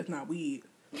It's not weed.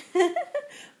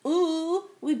 Ooh,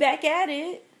 we back at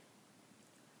it.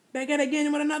 Back at it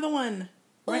again with another one.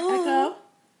 Right, Ooh. Echo?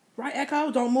 Right,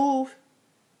 Echo? Don't move.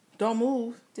 Don't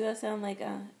move. Do I sound like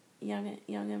young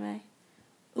May?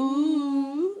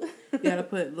 Ooh. You gotta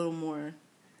put a little more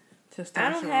testosterone. I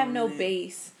don't have no in it.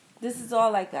 bass. This is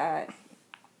all I got.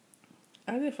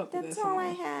 I did fuck with that That's song. all I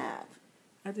have.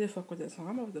 I did fuck with that song.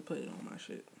 I'm about to put it on my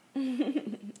shit. I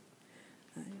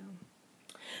am.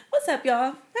 What's up,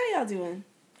 y'all? How y'all doing?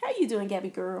 How you doing, Gabby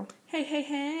girl?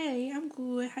 Hey. I'm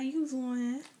good. How you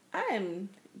doing? I am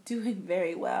doing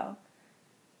very well.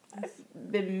 I've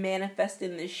been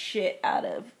manifesting the shit out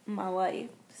of my life,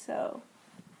 so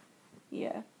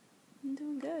yeah, I'm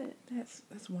doing good.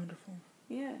 That's wonderful.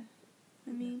 Yeah,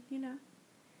 I mean, you know,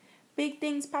 big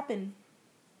things popping.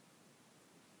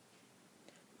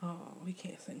 Oh, we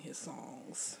can't sing his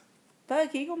songs.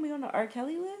 Fuck, he gonna be on the R.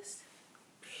 Kelly list?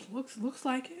 Looks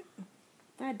like it.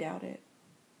 I doubt it.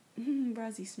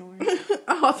 Rosie snoring.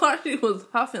 Oh, I thought she was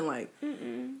huffing like.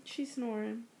 She's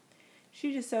snoring.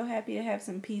 She's just so happy to have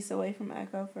some peace away from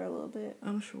Echo for a little bit.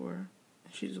 I'm sure.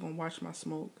 She's just gonna watch my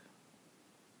smoke.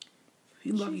 If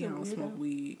you lucky I don't smoke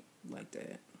weed like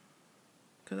that.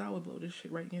 Cause I would blow this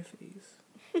shit right in your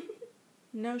face.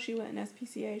 No, she went in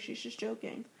SPCA. She's just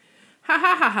joking. Ha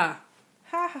ha ha ha.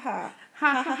 Ha ha ha.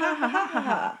 Ha ha ha ha ha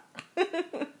ha.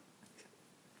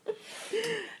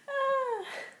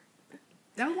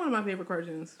 That was one of my favorite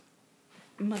cartoons.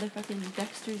 Motherfucking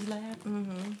Dexter's Lab.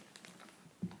 Mm-hmm.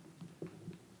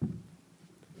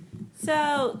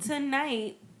 So,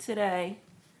 today,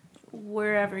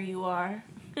 wherever you are,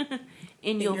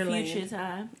 in your future land.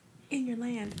 time, In your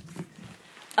land.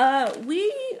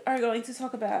 we are going to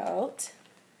talk about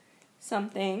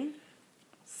something.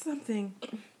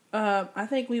 I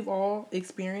think we've all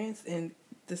experienced and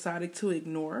decided to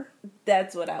ignore.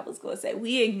 That's what I was going to say.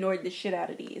 We ignored the shit out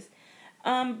of these.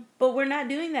 But we're not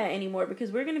doing that anymore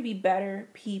because we're going to be better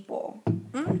people.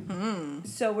 Mm-hmm.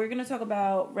 So we're going to talk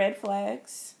about red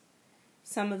flags,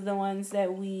 some of the ones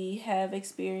that we have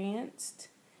experienced,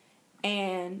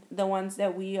 and the ones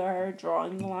that we are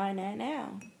drawing the line at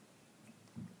now.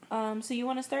 So you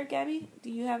want to start, Gabby? Do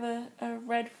you have a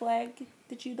red flag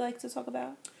that you'd like to talk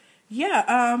about?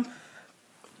 Yeah,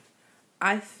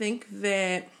 I think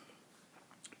that,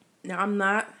 now I'm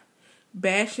not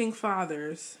bashing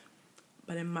fathers,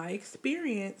 but in my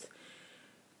experience,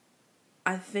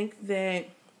 I think that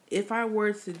if I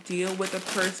were to deal with a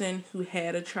person who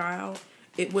had a child,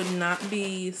 it would not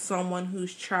be someone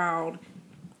whose child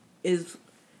is,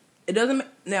 it doesn't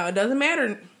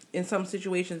matter in some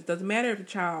situations, it doesn't matter if the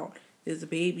child is a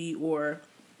baby or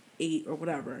 8 or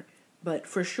whatever. But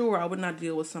for sure, I would not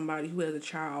deal with somebody who has a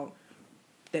child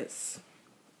that's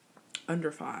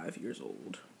under 5 years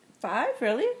old. 5?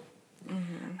 Really?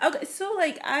 Mm-hmm. Okay, so,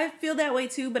 I feel that way,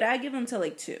 too, but I give them to,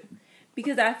 2.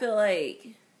 Because I feel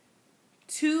like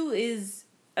 2 is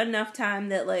enough time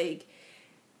that,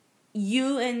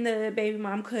 you and the baby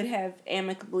mom could have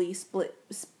amicably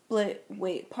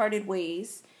parted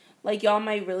ways. Y'all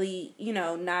might really,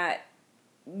 not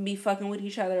be fucking with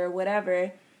each other or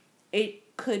whatever.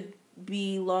 It could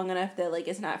be long enough that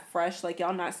it's not fresh,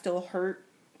 y'all not still hurt,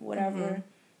 whatever. Mm-hmm.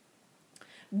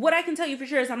 What I can tell you for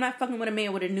sure is I'm not fucking with a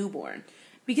man with a newborn,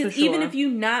 because even if you're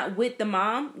not with the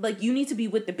mom, you need to be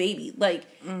with the baby.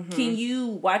 Can you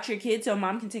watch your kid so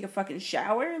mom can take a fucking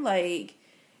shower?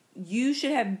 You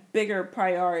should have bigger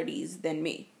priorities than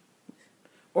me.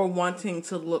 Or wanting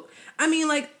to look, I mean,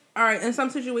 all right, in some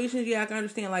situations, yeah, I can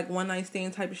understand one night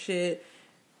stand type of shit.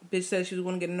 Bitch said she was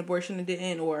going to get an abortion and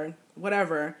didn't, or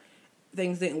whatever.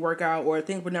 Things didn't work out, or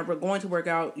things were never going to work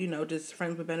out, just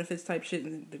friends with benefits type shit,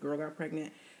 and the girl got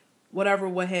pregnant. Whatever,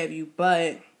 what have you.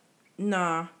 But,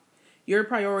 nah, your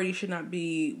priority should not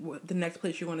be the next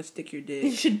place you're going to stick your dick.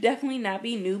 It should definitely not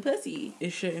be new pussy.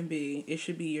 It shouldn't be. It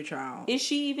should be your child. Is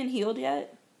she even healed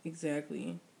yet?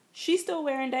 Exactly. She's still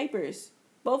wearing diapers.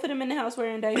 Both of them in the house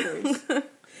wearing diapers.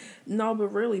 No, but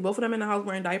really, both of them in the house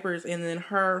wearing diapers, and then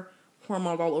her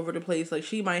hormones all over the place.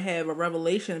 She might have a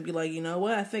revelation and be like, you know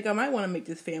what, I think I might want to make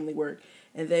this family work.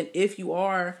 And then if you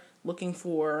are looking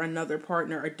for another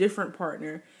partner, a different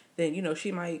partner, then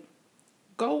she might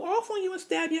go off on you and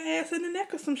stab your ass in the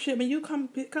neck or some shit when you come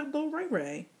pick up little Ray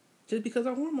Ray, just because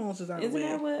her hormones is out of whack.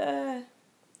 Isn't that what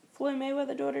Floyd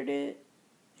Mayweather's daughter did?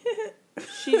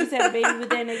 She just had a baby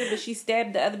with that nigga, but she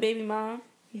stabbed the other baby mom.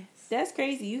 Yes. That's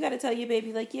crazy. You gotta tell your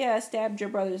baby, yeah, I stabbed your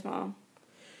brother's mom.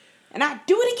 And I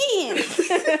do it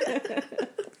again.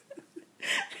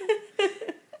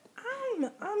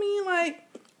 I mean,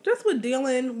 just with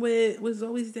dealing with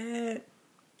Zoe's dad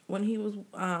when he was,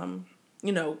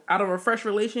 out of a fresh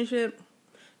relationship,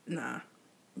 nah.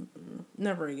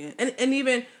 never again. And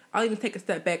even I'll even take a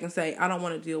step back and say I don't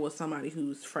want to deal with somebody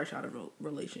who's fresh out of a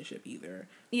relationship either.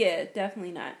 Yeah,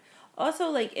 definitely not. Also,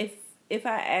 like if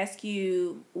I ask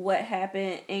you what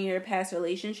happened in your past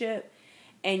relationship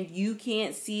and you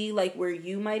can't see like where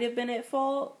you might have been at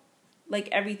fault, like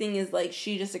everything is like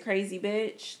she just a crazy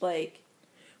bitch, like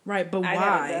right, but I why?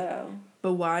 gotta go.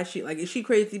 But why is she like? Is she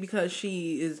crazy because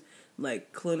she is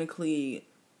like clinically,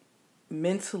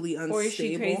 mentally unstable, or is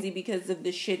she crazy because of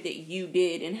the shit that you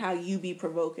did and how you be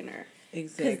provoking her?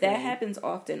 Exactly, because that happens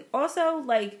often. Also,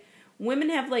 like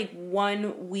women have like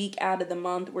 1 week out of the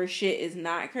month where shit is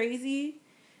not crazy,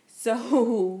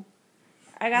 so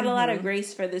I got a lot of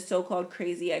grace for this so-called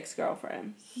crazy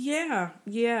ex-girlfriend. Yeah,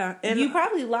 and you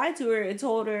probably lied to her and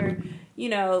told her, you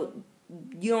know,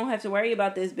 you don't have to worry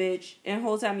about this bitch, and the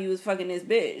whole time you was fucking this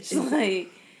bitch.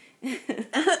 Like,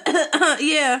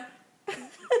 yeah.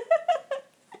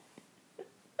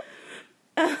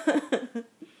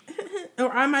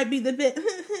 Or I might be the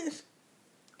bitch.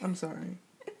 I'm sorry.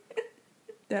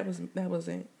 That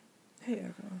wasn't. Hey,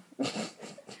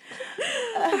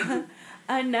 Echo.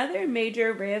 Another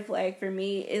major red flag for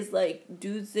me is like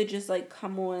dudes that just like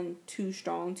come on too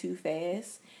strong too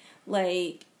fast.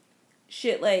 Like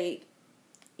shit like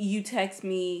you text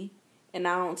me and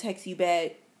I don't text you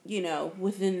back, you know,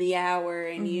 within the hour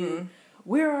and you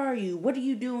where are you? What are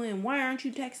you doing? Why aren't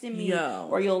you texting me? Yo.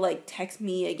 Or you'll like text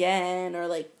me again or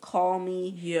like call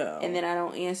me. Yo. And then I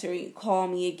don't answer, you call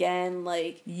me again.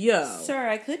 Like, yo. Sir,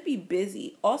 I could be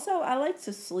busy. Also, I like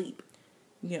to sleep.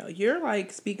 Yeah, you're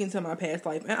like speaking to my past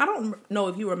life. And I don't know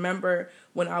if you remember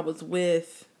when I was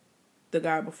with the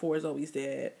guy before Zoe's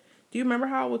dad. Do you remember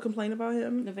how I would complain about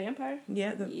him? The vampire?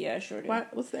 Yeah. Yeah, I sure do.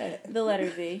 What's that? The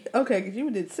letter V. Okay, because you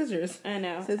did scissors. I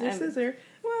know. Scissor.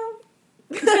 Well.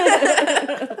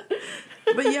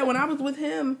 But yeah, when I was with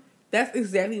him, that's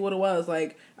exactly what it was.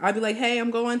 Like, I'd be like, hey,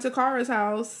 I'm going to Kara's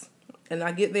house. And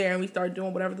I get there and we start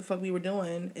doing whatever the fuck we were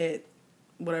doing at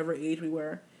whatever age we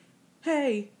were.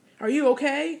 Hey, are you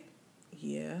okay?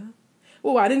 Yeah.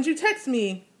 Well, why didn't you text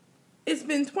me? It's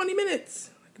been 20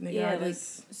 minutes. Like, nigga, yeah, like,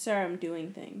 sir, I'm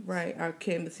doing things. Right, I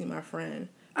came to see my friend.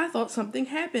 I thought something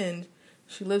happened.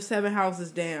 She lives 7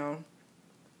 houses down.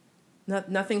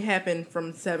 Nothing happened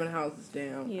from 7 houses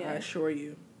down. Yeah. I assure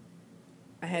you.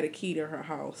 I had a key to her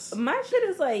house. My shit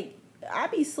is like, I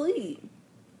be asleep.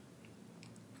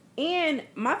 And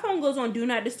my phone goes on Do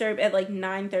Not Disturb at like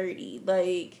 9:30.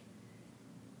 Like,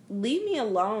 leave me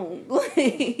alone.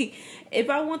 Like, if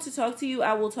I want to talk to you,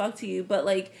 I will talk to you. But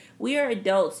like, we are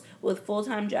adults with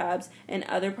full-time jobs and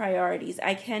other priorities.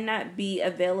 I cannot be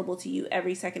available to you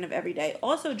every second of every day.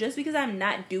 Also, just because I'm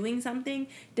not doing something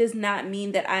does not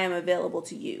mean that I am available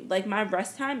to you. Like, my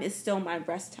rest time is still my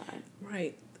rest time.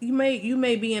 Right. You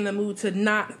may be in the mood to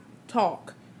not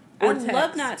talk. I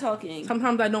love not talking.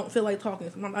 Sometimes I don't feel like talking.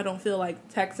 Sometimes I don't feel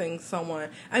like texting someone.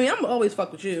 I mean, I'm always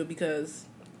fuck with you because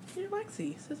you're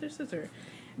Lexi, sister.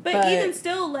 But even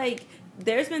still, like,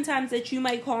 there's been times that you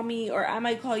might call me or I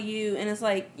might call you, and it's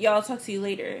like, yo, I'll talk to you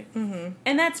later. Mm-hmm.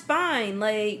 And that's fine.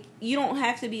 Like, you don't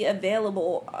have to be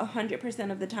available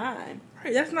 100% of the time.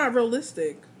 Right, that's not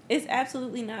realistic. It's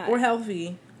absolutely not. Or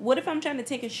healthy. What if I'm trying to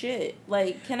take a shit?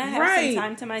 Like, can I have some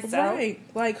time to myself? Right.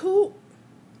 Like, who...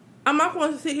 I'm not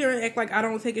going to sit here and act like I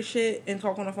don't take a shit and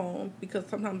talk on the phone, because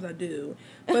sometimes I do.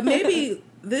 But maybe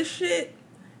this shit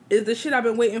is the shit I've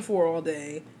been waiting for all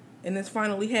day, and it's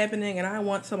finally happening, and I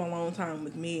want some alone time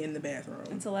with me in the bathroom.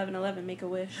 It's 11:11. Make a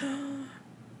wish.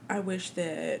 I wish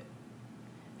that...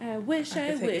 I wish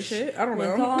I don't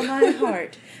with know. all my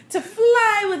heart to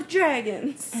fly with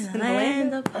dragons in the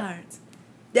land of hearts.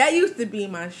 That used to be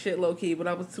my shit low-key, but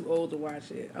I was too old to watch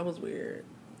it. I was weird.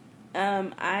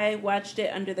 I watched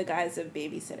it under the guise of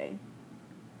babysitting.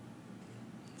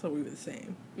 So we were the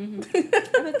same.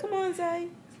 Mm-hmm. I'm like, come on, Zay.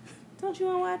 Don't you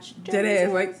want to watch Dead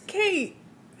ass, like, Kate,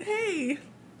 hey.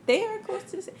 They are close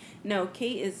to the same. No,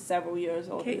 Kate is several years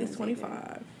older. Kate is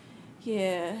 25.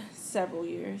 Yeah, several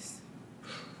years.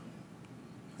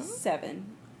 Huh? 7.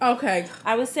 Okay.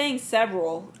 I was saying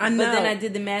several. I know. But then I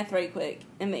did the math right quick,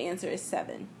 and the answer is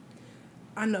 7.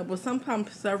 I know, but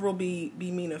sometimes several be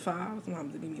meaning 5,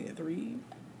 sometimes it be meaning 3.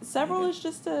 Several is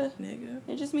just a... Nigga.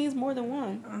 It just means more than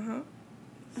one.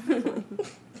 Uh-huh.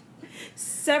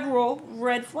 Several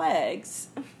red flags.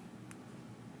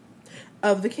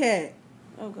 Of the cat.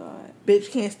 Oh, God.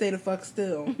 Bitch can't stay the fuck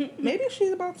still. Maybe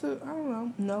she's about to, I don't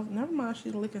know. No, never mind,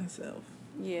 she's licking herself.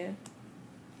 Yeah.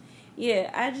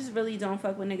 Yeah, I just really don't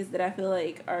fuck with niggas that I feel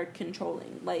like are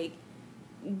controlling. Like,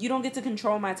 you don't get to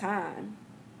control my time.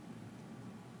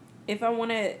 if I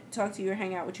want to talk to you or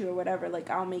hang out with you or whatever, like,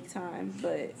 I'll make time,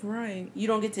 but Right. you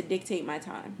don't get to dictate my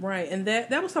time. Right. And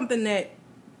that was something that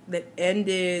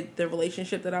ended the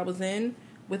relationship that I was in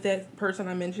with that person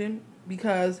I mentioned,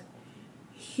 because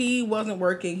he wasn't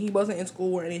working, he wasn't in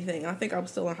school or anything. I think I was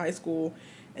still in high school,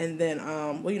 and then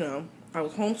well, you know, I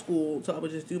was homeschooled, so I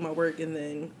would just do my work and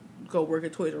then go work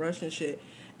at Toys R Us and shit.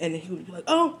 And he would be like,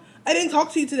 "Oh, I didn't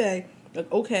talk to you today."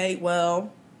 Like, okay,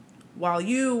 well, while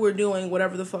you were doing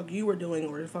whatever the fuck you were doing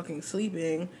or fucking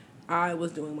sleeping, I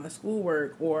was doing my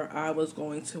schoolwork or I was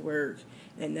going to work.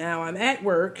 And now I'm at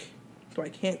work, so I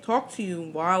can't talk to you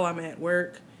while I'm at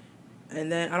work.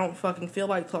 And then I don't fucking feel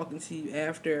like talking to you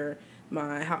after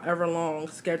my however long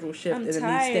scheduled shift. I'm and then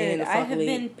me staying the tired. fuck I have late.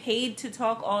 been paid to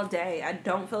talk all day. I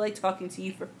don't feel like talking to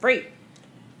you for free.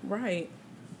 Right.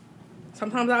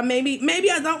 Sometimes maybe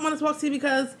I don't want to talk to you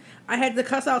because I had to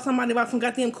cuss out somebody about some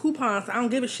goddamn coupons I don't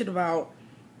give a shit about.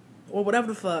 Or whatever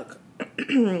the fuck.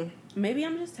 Maybe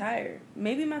I'm just tired.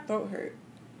 Maybe my throat hurt.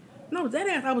 No, that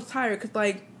ass, I was tired. Because,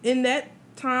 like, in that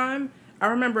time, I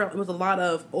remember it was a lot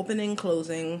of opening,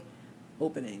 closing,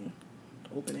 opening,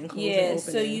 closing, Yeah, opening.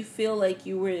 so you feel like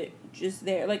you were just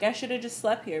there. Like, I should have just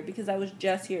slept here because I was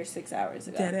just here 6 hours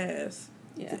ago. That ass.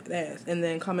 Yeah. That ass. And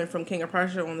then coming from King of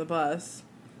Prussia on the bus.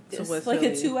 It's West like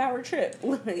a Philly. 2-hour trip.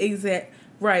 Exact.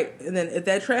 Right. And then if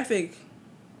that traffic...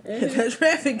 If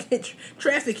that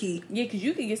trafficy. Yeah, because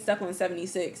you could get stuck on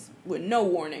 76 with no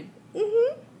warning.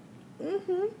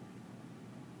 Oh,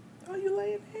 you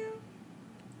laying down?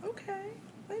 Okay.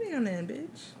 Lay down then,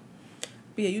 bitch.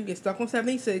 But yeah, you get stuck on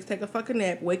 76, take a fucking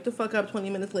nap, wake the fuck up 20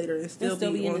 minutes later, and still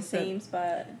be in on the same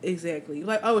spot. Exactly. You're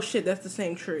like, oh shit, that's the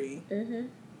same tree.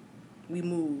 We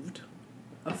moved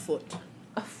a foot.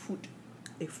 A foot.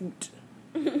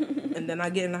 And then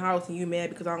I get in the house and you mad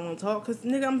because I don't want to talk. Because,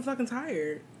 nigga, I'm fucking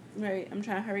tired. Right. I'm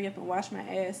trying to hurry up and wash my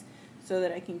ass so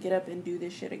that I can get up and do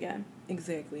this shit again.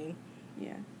 Exactly.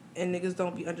 Yeah. And niggas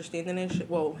don't be understanding that shit.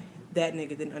 Well, that nigga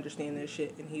didn't understand that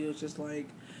shit. And he was just like,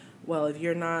 well, if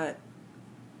you're not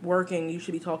working, you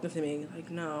should be talking to me.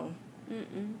 Like, no.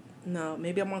 No.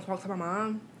 Maybe I want to talk to my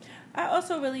mom. I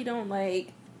also really don't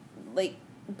like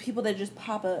people that just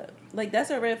pop up. Like,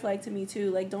 that's a red flag to me,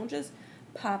 too. Like, don't just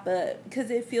pop up.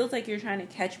 Because it feels like you're trying to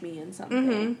catch me in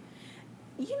something.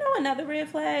 You know, another red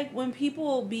flag? When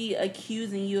people be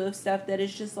accusing you of stuff that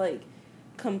is just, like,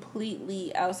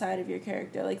 completely outside of your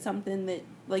character. Like, something that,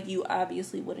 like, you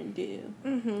obviously wouldn't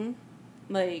do.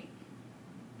 Like,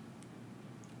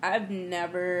 I've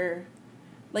never...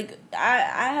 Like,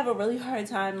 I have a really hard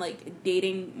time, like,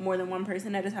 dating more than one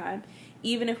person at a time.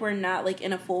 Even if we're not, like,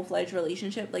 in a full-fledged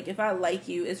relationship. Like, if I like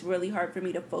you, it's really hard for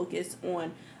me to focus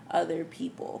on other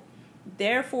people.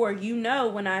 Therefore, you know,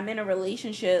 when I'm in a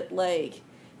relationship, like,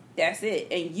 that's it.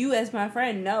 And you, as my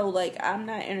friend, know, like, I'm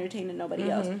not entertaining nobody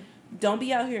else. Don't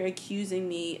be out here accusing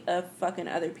me of fucking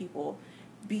other people.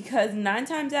 Because 9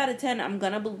 times out of 10, I'm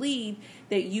gonna believe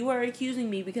that you are accusing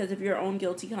me because of your own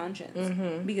guilty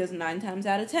conscience. Because 9 times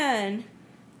out of 10,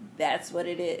 that's what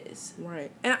it is.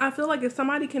 Right. And I feel like if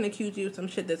somebody can accuse you of some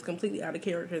shit that's completely out of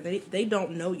character, they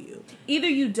don't know you. Either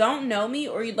you don't know me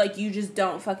or, like, you just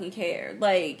don't fucking care.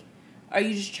 Like, are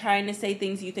you just trying to say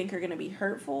things you think are gonna be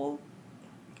hurtful?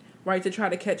 Right, to try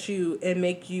to catch you and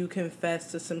make you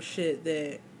confess to some shit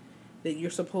that you're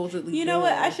supposedly You know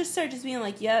doing. what? I should start just being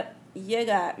like, yep, you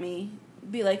got me.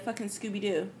 Be like fucking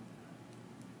Scooby-Doo.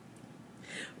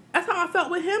 That's how I felt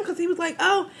with him, because he was like,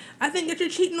 oh, I think that you're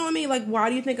cheating on me. Like, why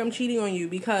do you think I'm cheating on you?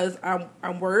 Because I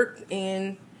worked,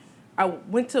 and I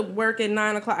went to work at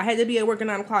 9 o'clock. I had to be at work at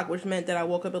 9 o'clock, which meant that I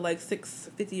woke up at like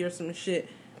 6:50 or some shit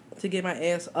to get my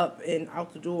ass up and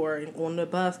out the door and on the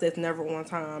bus that's never on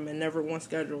time and never on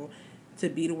schedule to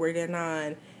be to work at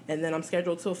 9. And then I'm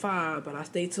scheduled till 5, but I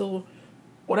stayed till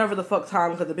whatever the fuck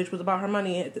time because the bitch was about her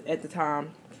money at the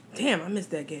time. Damn, I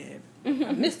missed that gab.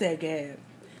 I missed that gab.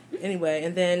 Anyway,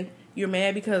 and then you're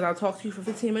mad because I'll talk to you for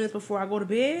 15 minutes before I go to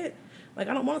bed? Like,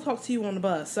 I don't want to talk to you on the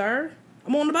bus, sir.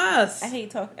 I'm on the bus. I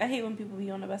hate when people be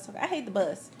on the bus. I hate the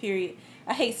bus, period.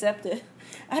 I hate SEPTA.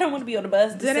 I don't want to be on the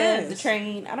bus, the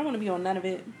train. I don't want to be on none of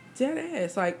it. Dead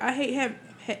ass. Like, I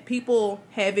hate people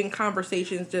having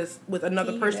conversations just with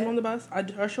another person on the bus.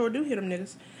 I sure do hear them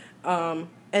niggas. And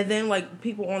then, like,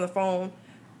 people on the phone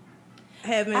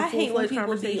having full-fledged conversations. I hate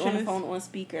when people be on the phone on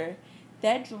speaker.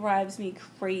 That drives me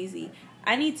crazy.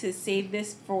 I need to save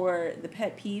this for the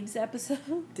pet peeves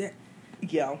episode.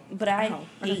 Yeah. But I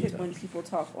hate when people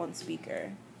talk on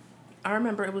speaker. I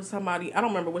remember it was somebody, I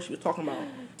don't remember what she was talking about.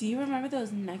 Do you remember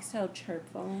those Nextel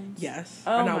chirp phones? Yes.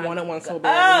 Oh, and I wanted one so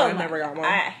bad. I never got one.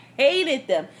 I hated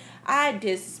them. I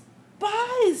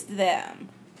despised them.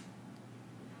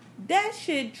 That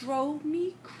shit drove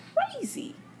me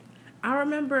crazy. I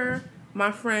remember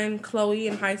my friend Chloe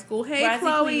in high school. Hey, Razzie,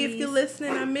 Chloe, please. if you're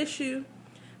listening, I miss you.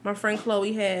 My friend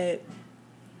Chloe had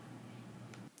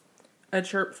a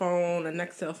chirp phone, a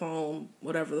Nextel phone,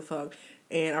 whatever the fuck.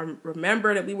 And I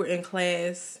remember that we were in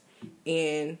class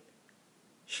and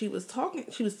she was talking.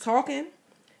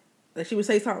 Like she would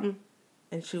say something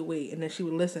and she would wait and then she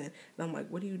would listen. And I'm like,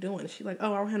 what are you doing? And she's like,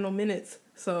 oh, I don't have no minutes.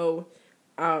 So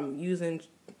I'm using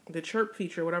the chirp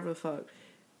feature, whatever the fuck.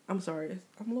 I'm sorry,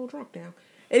 I'm a little drunk now.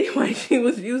 Anyway, she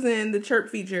was using the chirp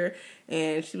feature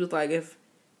and she was like, if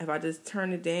I just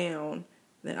turn it down,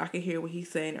 then I can hear what he's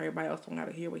saying. Everybody else don't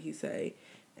gotta hear what he say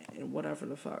and whatever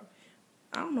the fuck.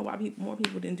 I don't know why more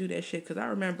people didn't do that shit, because I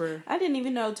remember... I didn't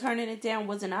even know turning it down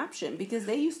was an option, because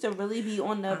they used to really be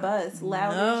on the bus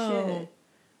loud as shit.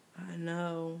 I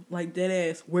know. Like, dead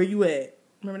ass, where you at?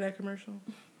 Remember that commercial?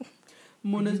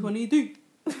 Mona 23.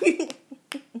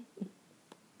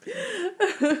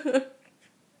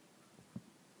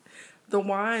 The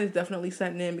wine is definitely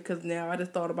setting in, because now I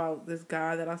just thought about this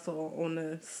guy that I saw on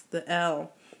the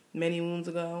L many moons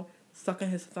ago, sucking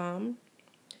his thumb.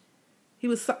 He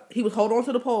would hold on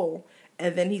to the pole,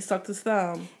 and then he sucked his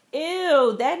thumb.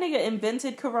 Ew, that nigga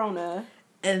invented Corona.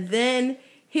 And then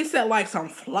he said, like, some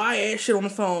fly-ass shit on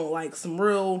the phone, like some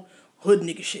real hood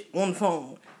nigga shit on the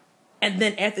phone. And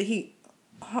then after he...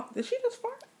 did she just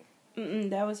fart?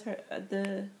 That was her,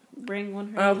 the ring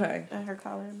on her, okay. Her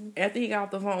collar. After he got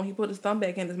off the phone, he put his thumb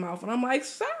back in his mouth, and I'm like,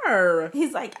 sir!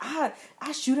 He's like, I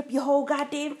shoot up your whole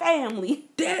goddamn family.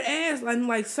 Dead ass. I'm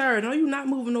like, sir, no, you're not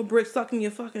moving no brick sucking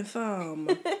your fucking thumb.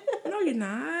 No, you're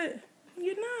not.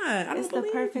 You're not. I don't believe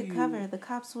the perfect you. cover. The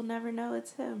cops will never know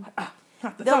it's him.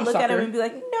 They'll look at him and be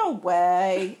like, no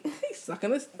way. He's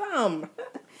sucking his thumb.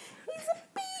 He's a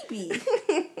baby.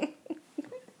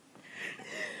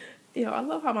 Yo, I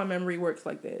love how my memory works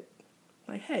like that.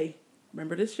 Like, hey,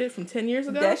 remember this shit from 10 years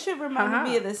ago? That shit reminded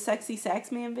me of the Sexy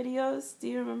Sax Man videos. Do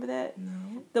you remember that?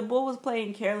 No. The bull was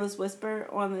playing Careless Whisper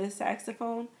on the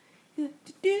saxophone. Yo,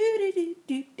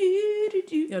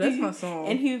 that's my song.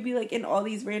 And he would be like in all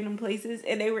these random places,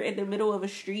 and they were in the middle of a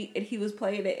street, and he was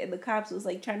playing it, and the cops was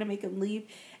like trying to make him leave,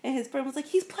 and his friend was like,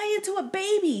 he's playing to a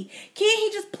baby, can't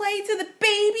he just play to the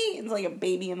baby? And it's like a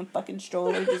baby in the fucking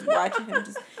stroller just watching him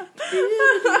just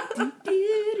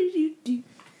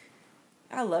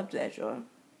I loved that show.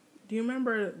 Do you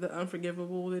remember the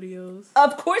Unforgivable videos?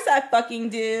 Of course I fucking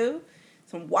do.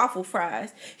 Some waffle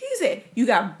fries. He said, you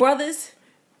got brothers?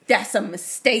 That's a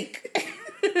mistake.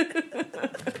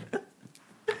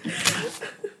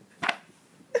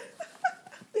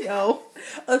 Yo,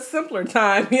 a simpler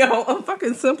time. Yo, a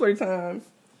fucking simpler time.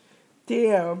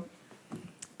 Damn.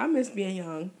 I miss being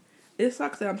young. It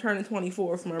sucks that I'm turning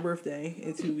 24 for my birthday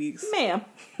in 2 weeks. Ma'am.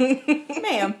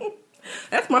 Ma'am.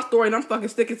 That's my story and I'm fucking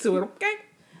sticking to it, okay?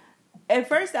 At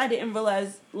first I didn't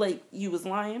realize, like, you was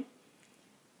lying.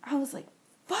 I was like,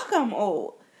 fuck, I'm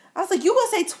old. I was like, you gonna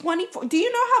say 24? Do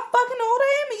you know how fucking old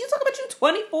I am? And you talking about you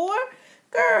 24?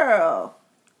 Girl.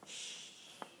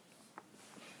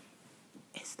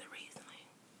 It's the reasoning.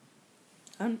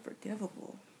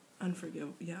 Unforgivable.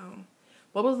 Unforgivable. Yo.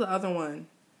 What was the other one?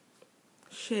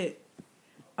 Shit.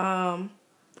 What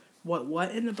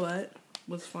in the butt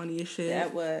was funny as shit.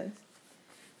 That was.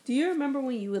 Do you remember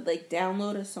when you would, like,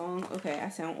 download a song? Okay, I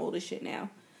sound old as shit now.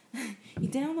 You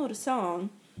download a song,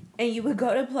 and you would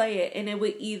go to play it, and it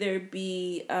would either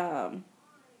be,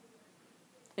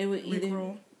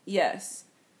 Rickroll? Yes.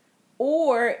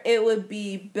 Or it would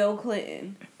be Bill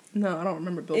Clinton. No, I don't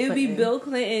remember Bill It would Clinton. be Bill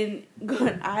Clinton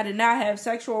going, I did not have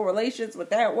sexual relations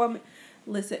with that woman.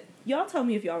 Listen, y'all tell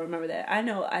me if y'all remember that. I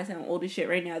know I sound old as shit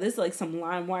right now. This is like some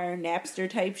LimeWire, Napster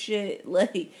type shit.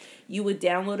 Like, you would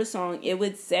download a song, it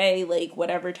would say, like,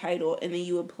 whatever title, and then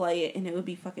you would play it, and it would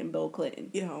be fucking Bill Clinton.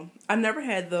 You know, I never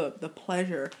had the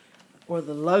pleasure or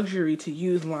the luxury to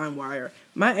use LimeWire.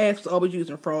 My ass was always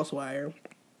using FrostWire.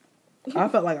 I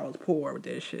felt like I was poor with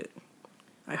that shit.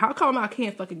 Like, how come I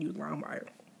can't fucking use LimeWire?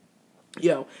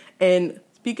 Yo, and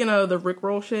speaking of the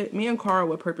Rickroll shit, me and Cara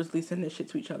would purposely send this shit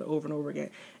to each other over and over again,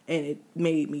 and it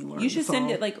made me learn. You should the song.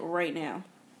 send it, like, right now.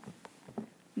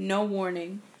 No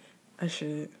warning. I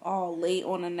should. All late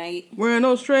on a night. We're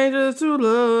no strangers to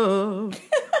love.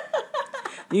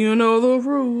 You know the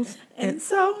rules, and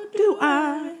so do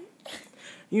I.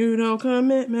 You know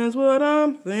commitment's what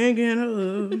I'm thinking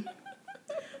of.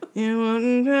 You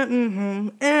wouldn't get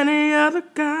home any other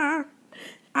guy.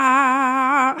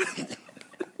 I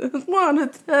just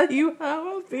want to tell you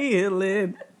how I'm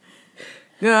feeling.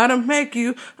 Gotta make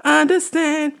you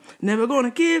understand. Never gonna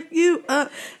give you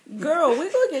up. Girl, we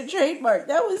gonna get trademarked.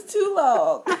 That was too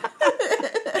long. Remember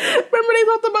they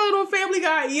talked about it on Family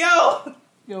Guy? Yo,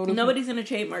 Nobody's gonna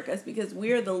trademark us because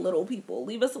we're the little people.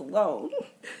 Leave us alone.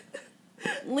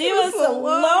 Leave us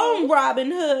alone,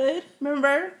 Robin Hood.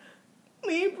 Remember?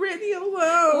 Leave Britney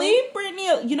alone. Leave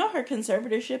Britney. You know her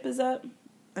conservatorship is up.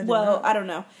 I don't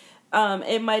know.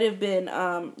 It might have been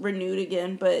renewed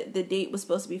again, but the date was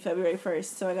supposed to be February 1st,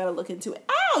 so I gotta look into it.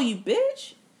 Ow, you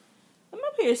bitch! I'm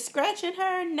up here scratching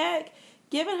her neck,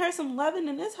 giving her some loving,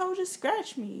 and this hoe just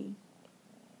scratched me.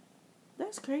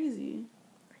 That's crazy.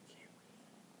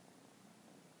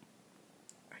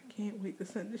 I can't wait to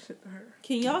send this shit to her.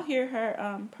 Can y'all hear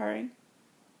her purring?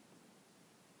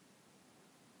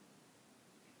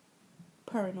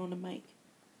 Purring on the mic.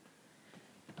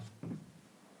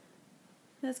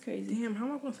 That's crazy. Damn, how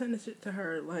am I gonna send this shit to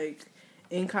her, like,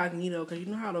 incognito? Because you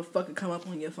know how to fucking come up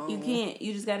on your phone. You can't.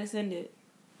 You just gotta send it.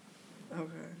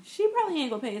 Okay. She probably ain't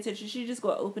gonna pay attention. She just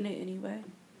gonna open it anyway.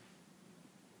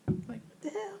 Like, what the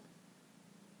hell?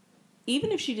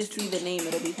 Even if she just see the name,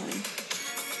 it'll be fine.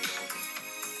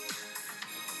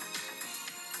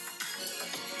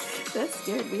 That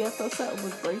scared me. I thought something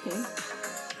was breaking.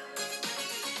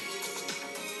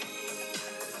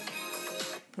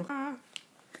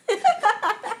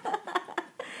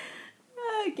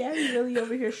 Gabby really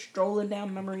over here strolling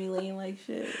down memory lane like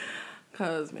shit.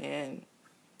 Cause, man,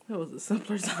 it was a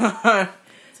simpler time.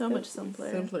 So much simpler.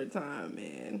 Simpler time,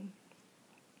 man.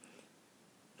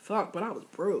 Fuck, but I was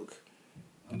broke.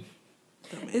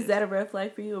 Is that a red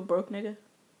flag for you, a broke nigga?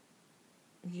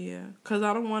 Yeah, cause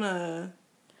I don't want to.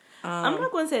 I'm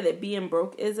not going to say that being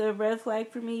broke is a red flag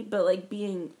for me, but like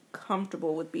being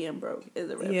comfortable with being broke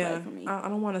is a red flag for me. I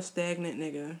don't want a stagnant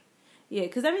nigga. Yeah,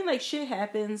 because I mean, like, shit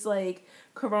happens. Like,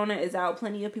 Corona is out.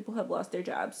 Plenty of people have lost their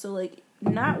jobs. So, like,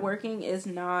 not working is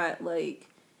not, like,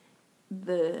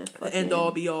 the end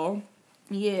all be all.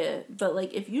 Yeah, but,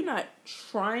 like, if you're not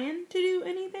trying to do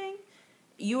anything,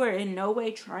 you are in no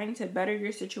way trying to better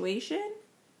your situation,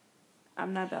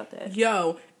 I'm not about that.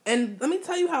 Yo, and let me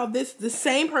tell you how the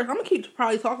same person, I'm going to keep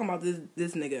probably talking about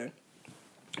this nigga.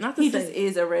 Not to he say, just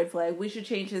is a red flag. We should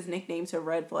change his nickname to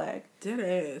Red Flag. Dead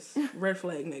ass. Red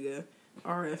flag nigga.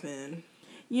 RFN.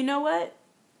 You know what?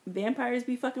 Vampires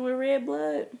be fucking with red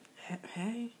blood.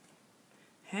 Hey.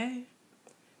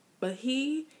 But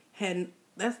he had,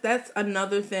 that's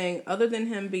another thing, other than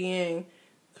him being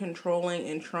controlling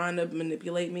and trying to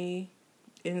manipulate me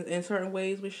in certain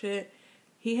ways with shit,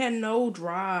 he had no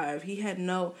drive.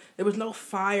 There was no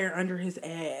fire under his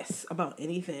ass about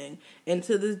anything. And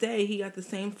to this day, he got the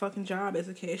same fucking job as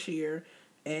a cashier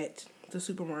at the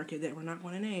supermarket that we're not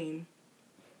going to name.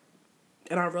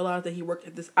 And I realized that he worked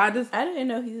at this. I didn't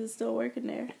know he was still working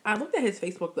there. I looked at his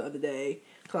Facebook the other day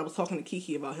because I was talking to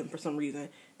Kiki about him for some reason,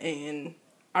 and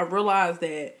I realized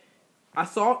that I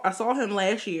saw him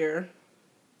last year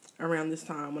around this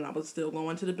time when I was still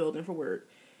going to the building for work,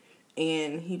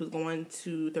 and he was going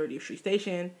to 30th Street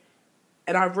Station,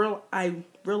 and I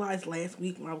realized last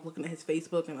week when I was looking at his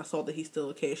Facebook and I saw that he's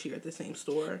still a cashier at the same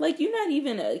store. Like, you're not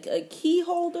even a key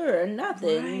holder or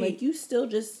nothing. Right. Like, you still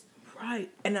just.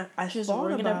 Right, and I just thought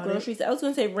ringing about up groceries. I was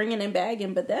gonna say ringing and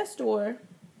bagging, but that store.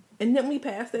 And then we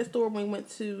passed that store when we went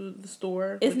to the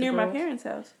store. It's near my parents'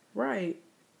 house. Right,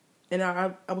 and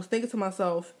I was thinking to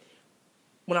myself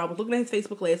when I was looking at his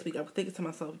Facebook last week. I was thinking to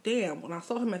myself, damn, when I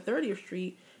saw him at 30th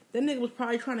Street, that nigga was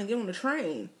probably trying to get on the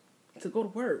train to go to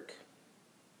work.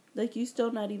 Like, you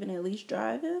still not even at least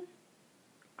driving?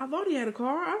 I thought he had a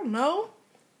car. I don't know.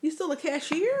 You still a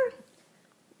cashier?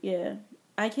 Yeah.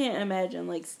 I can't imagine,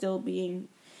 like, still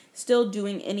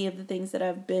doing any of the things that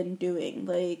I've been doing.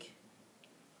 Like,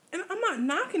 and I'm not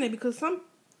knocking it because some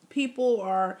people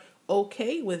are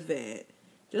okay with that.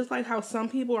 Just like how some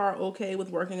people are okay with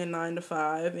working a 9 to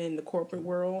 5 in the corporate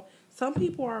world. Some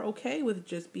people are okay with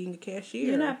just being a cashier.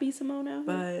 You're not B. Simone out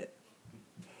here?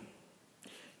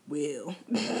 Well.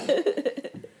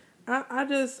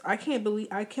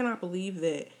 I cannot believe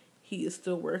that he is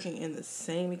still working in the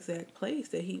same exact place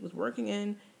that he was working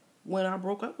in when I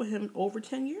broke up with him over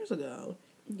 10 years ago.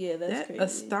 Yeah, that's crazy. That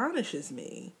astonishes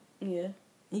me. Yeah.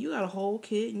 And you got a whole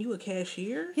kid and you a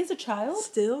cashier? He's a child?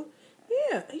 Still?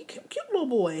 Yeah, cute little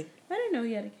boy. I didn't know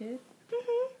he had a kid.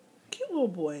 Mm-hmm. Cute little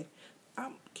boy.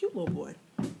 Cute little boy.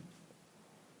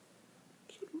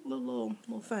 Cute little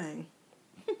thing.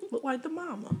 Look like the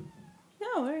mama. No,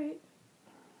 alright.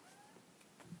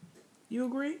 You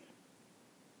agree?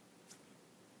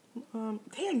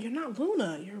 Damn, you're not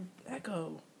Luna. You're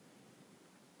Echo.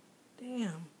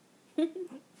 Damn.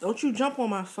 Don't you jump on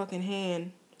my fucking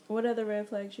hand. What other red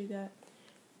flags you got?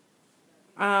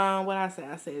 What I said?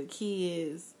 I said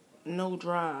kids, no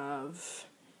drive,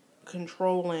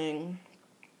 controlling,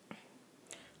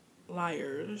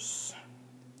 liars.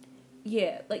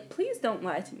 Yeah, like, please don't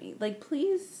lie to me. Like,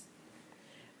 please.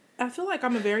 I feel like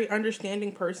I'm a very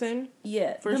understanding person.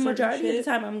 Yeah, the majority of the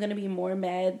time I'm going to be more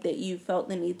mad that you felt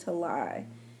the need to lie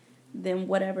than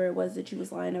whatever it was that you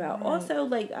was lying about. Right. Also,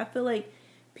 like, I feel like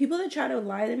people that try to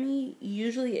lie to me,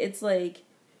 usually it's like,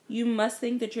 you must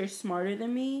think that you're smarter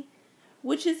than me,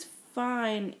 which is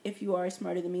fine if you are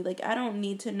smarter than me. Like, I don't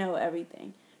need to know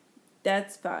everything.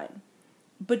 That's fine.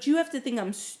 But you have to think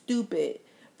I'm stupid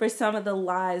for some of the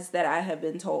lies that I have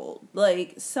been told.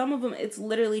 Like, some of them, it's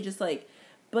literally just like,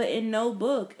 but in no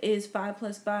book is 5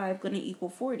 + 5 going to equal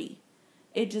 40.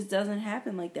 It just doesn't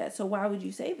happen like that. So why would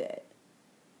you say that?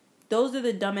 Those are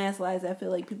the dumbass lies I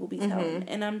feel like people be telling.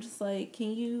 And I'm just like,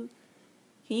 can you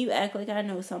act like I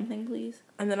know something, please?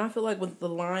 And then I feel like with the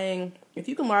lying, if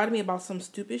you can lie to me about some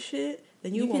stupid shit,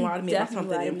 then you can lie to me about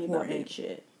something important. About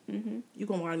shit. You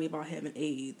gonna lie to me about having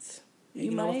AIDS. And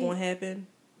you know what's gonna happen?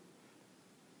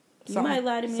 You might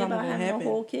lie to me about having a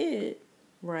whole kid.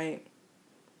 Right.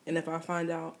 And if I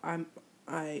find out,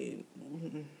 bye.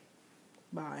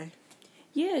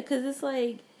 Yeah, because it's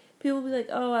like, people be like,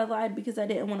 oh, I lied because I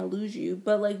didn't want to lose you.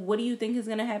 But, like, what do you think is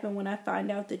going to happen when I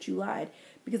find out that you lied?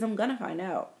 Because I'm going to find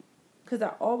out. Because I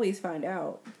always find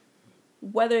out.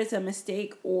 Whether it's a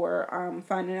mistake or I'm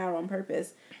finding out on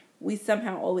purpose, we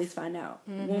somehow always find out.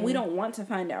 When we don't want to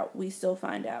find out, we still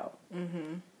find out.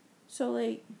 So,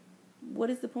 like, what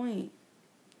is the point?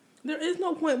 There is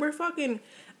no point. We're fucking...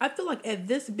 I feel like at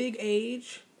this big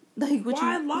age, like,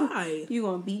 why lie? You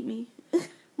gonna beat me?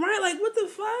 Right? Like, what the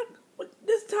fuck?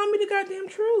 Just tell me the goddamn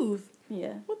truth.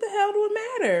 Yeah. What the hell do it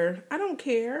matter? I don't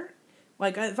care.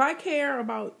 Like, if I care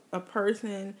about a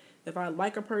person, if I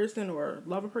like a person or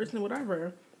love a person or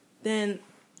whatever, then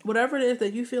whatever it is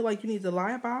that you feel like you need to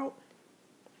lie about,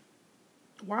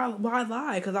 why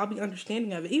lie? Because I'll be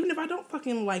understanding of it. Even if I don't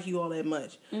fucking like you all that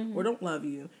much or don't love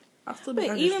you, I'll still be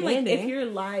understanding. Even, like, if your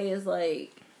lie is,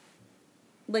 like,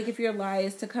 if your lie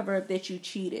is to cover up that you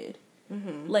cheated,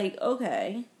 like,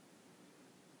 okay.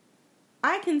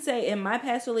 I can say in my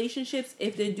past relationships,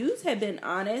 if the dudes had been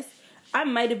honest, I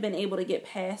might have been able to get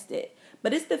past it.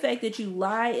 But it's the fact that you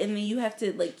lie and then you have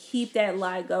to, like, keep that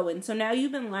lie going. So now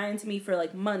you've been lying to me for,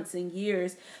 like, months and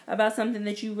years about something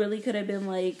that you really could have been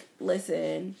like,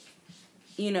 listen,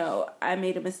 you know, I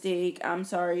made a mistake. I'm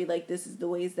sorry. Like, this is the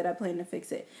ways that I plan to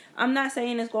fix it. I'm not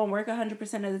saying it's going to work 100%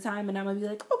 of the time and I'm going to be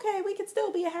like, okay, we can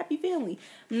still be a happy family.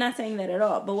 I'm not saying that at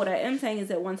all. But what I am saying is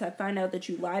that once I find out that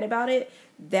you lied about it,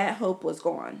 that hope was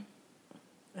gone.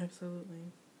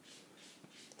 Absolutely.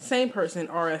 Same person,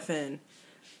 RFN.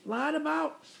 Lied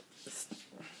about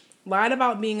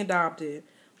being adopted.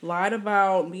 Lied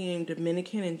about being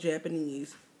Dominican and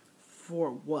Japanese. For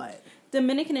what?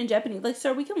 Dominican and Japanese. Like,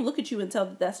 sir, we can look at you and tell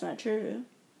that that's not true.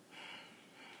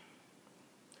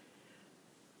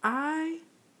 Or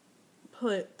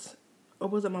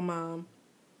was it my mom?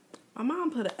 My mom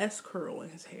put an S curl in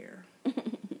his hair.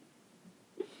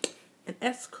 An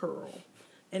S curl.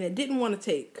 And it didn't want to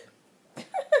take.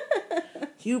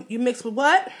 You mix with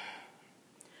what?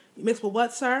 You mix with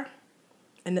what, sir?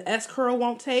 And the S curl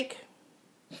won't take?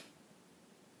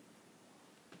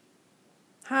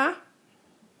 Huh?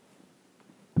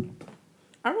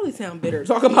 I really sound bitter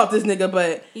talking about this nigga,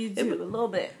 but... You do, a little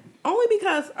bit. Only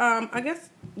because, I guess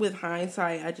with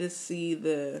hindsight, I just see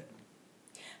the...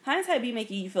 Hindsight be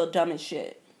making you feel dumb as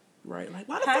shit. Right. Like,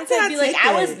 why the fuck did I take that?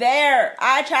 I was there.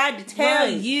 I tried to tell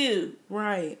you.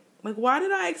 Right. Like, why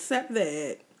did I accept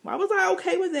that? Why was I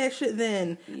okay with that shit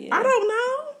then? Yeah. I don't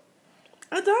know.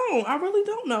 I don't. I really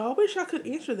don't know. I wish I could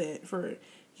answer that for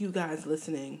you guys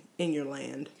listening in your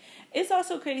land. It's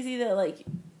also crazy that, like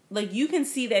you can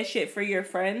see that shit for your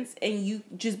friends and you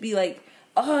just be like,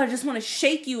 oh, I just want to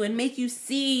shake you and make you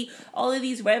see all of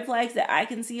these red flags that I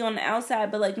can see on the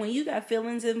outside. But, like, when you got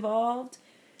feelings involved,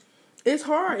 it's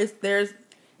hard. There's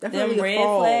definitely them red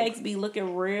flags be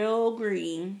looking real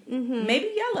green.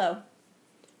 Maybe yellow.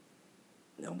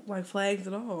 They don't look like flags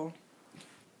at all.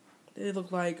 They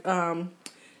look like,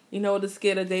 you know the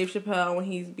skit of Dave Chappelle when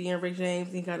he's being Rick James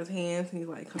and he got his hands and he's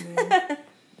like, come here.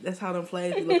 That's how them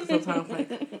flags be looking sometimes,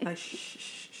 like shh, shh,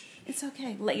 shh. It's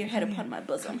okay. Let your head upon my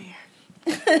bosom. Come here.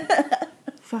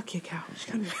 Fuck your couch.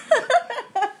 Come here.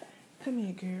 Come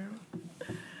here, girl.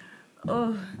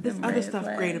 Oh, this other stuff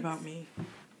flags. Great about me.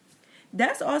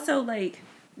 That's also, like,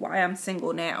 why I'm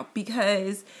single now.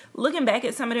 Because looking back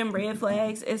at some of them red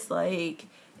flags, it's like,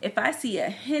 if I see a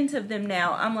hint of them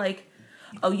now, I'm like,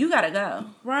 oh, you gotta go.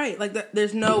 Right. Like,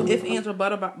 there's no ifs, ands, or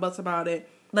buts about it.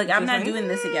 Like, I'm not doing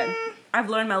this again. I've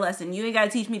learned my lesson. You ain't gotta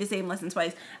teach me the same lesson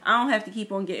twice. I don't have to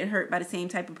keep on getting hurt by the same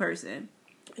type of person.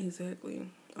 Exactly.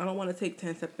 I don't want to take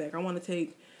 10 steps back. I want to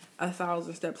take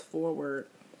 1,000 steps forward.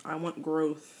 I want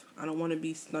growth. I don't want to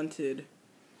be stunted.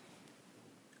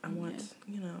 I want,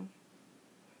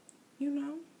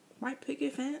 white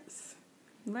picket fence.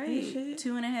 Right.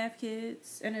 2.5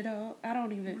 kids and a dog. I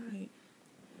don't even. Right.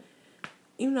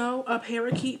 A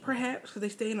parakeet perhaps, because they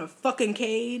stay in a fucking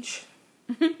cage.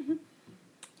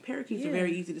 Parakeets are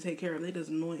very easy to take care of. They just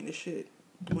annoying as shit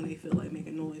when they feel like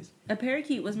making noise. A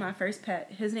parakeet was my first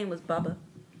pet. His name was Bubba.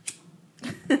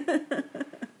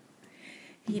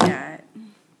 He died.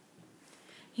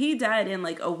 He died in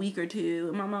like a week or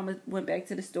two. My mama went back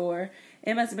to the store.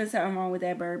 It must have been something wrong with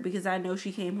that bird because I know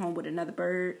she came home with another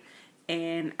bird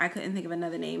and I couldn't think of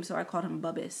another name, so I called him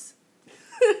Bubbus.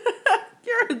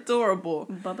 You're adorable.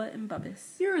 Bubba and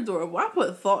Bubbus. You're adorable. I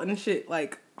put thought in shit,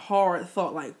 like hard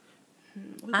thought, like.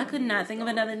 I could not think of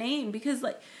another name because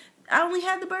like I only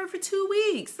had the bird for 2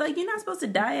 weeks. Like you're not supposed to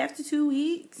die after 2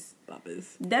 weeks.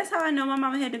 Bubbas. That's how I know my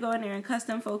mama had to go in there and cuss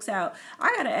them folks out.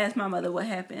 I gotta ask my mother what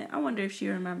happened. I wonder if she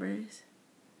remembers.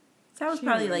 So I was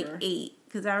probably like 8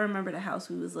 because I remember the house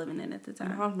we was living in at the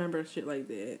time. I remember shit like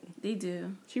that. They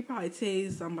do. She probably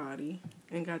tased somebody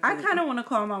and got. I kind of want to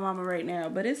call my mama right now,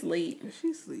 but it's late.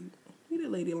 She sleep. Leave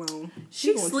that lady alone.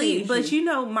 She sleep, but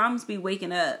moms be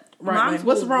waking up. Right, moms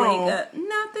what's will wrong? Wake up.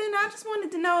 Nothing. I just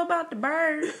wanted to know about the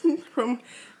bird from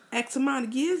X amount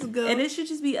of years ago. And it should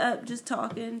just be up, just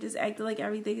talking, just acting like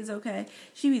everything is okay.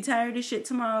 She be tired of shit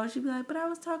tomorrow. She be like, but I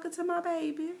was talking to my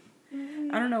baby.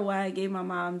 Mm-hmm. I don't know why I gave my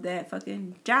mom that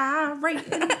fucking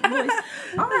gyrating voice.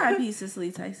 R.I.P.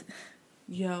 Cicely Tyson.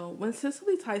 Yo, when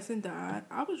Cicely Tyson died,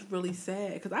 I was really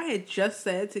sad because I had just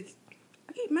said to.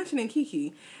 I keep mentioning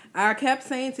Kiki. I kept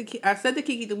saying I said to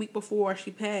Kiki the week before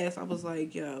she passed, I was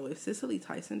like, yo, if Cicely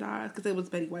Tyson dies, because it was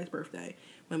Betty White's birthday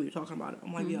when we were talking about it.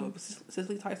 I'm like, yo, if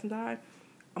Cicely Tyson died,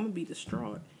 I'm going to be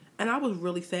distraught. And I was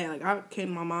really sad. Like, I came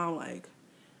to my mom, like,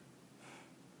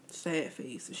 sad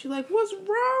face. And she's like, what's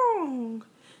wrong?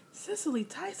 Cicely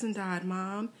Tyson died,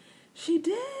 Mom. She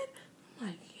did? I'm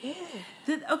like,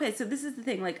 yeah. Okay, so this is the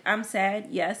thing. Like, I'm sad,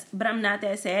 yes, but I'm not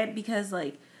that sad because,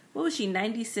 like, what was she,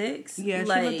 96? Yeah, she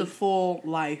lived a full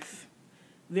life.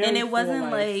 And it wasn't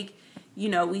like,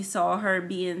 we saw her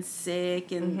being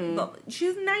sick and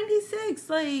she's 96.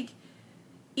 Like,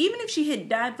 even if she had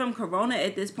died from corona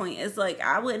at this point, it's like,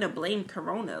 I wouldn't have blamed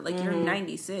corona. Like, you're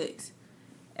 96.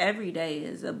 Every day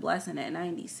is a blessing at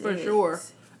 96. For sure.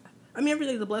 I mean, every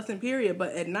day is a blessing, period,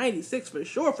 but at 96, for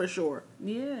sure.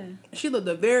 Yeah. She lived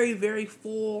a very, very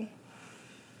full.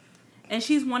 And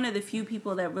she's one of the few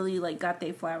people that really, like, got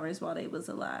their flowers while they was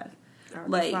alive. Got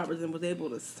their flowers and was able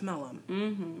to smell them.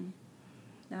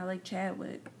 Mm-hmm. Not like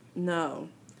Chadwick. No.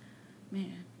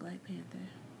 Man, Black Panther.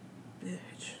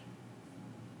 Bitch.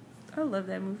 I love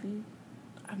that movie.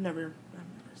 I've never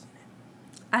seen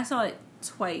it. I saw it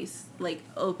twice, like,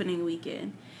 opening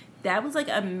weekend. That was, like,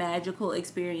 a magical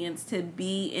experience to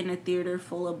be in a theater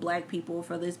full of black people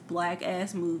for this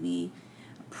black-ass movie.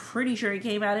 I'm pretty sure it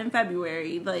came out in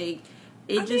February. Like,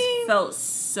 it felt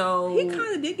so... He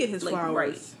kind of did get his flowers.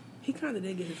 Right. He kind of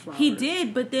did get his flowers. He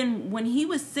did, but then when he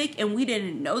was sick and we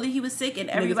didn't know that he was sick and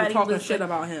everybody was talking was shit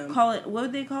about him. What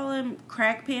would they call him?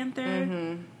 Crack Panther?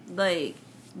 Mm-hmm. Like,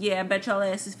 yeah, I bet y'all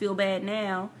asses feel bad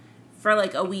now. For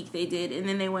like a week they did, and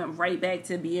then they went right back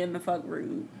to being the fuck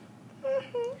rude.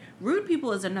 Mm-hmm. Rude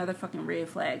people is another fucking red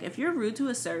flag. If you're rude to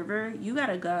a server, you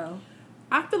gotta go.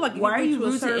 I feel like why are you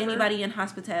rude to anybody in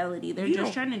hospitality? They're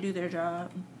just trying to do their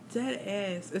job. Dead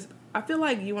ass. I feel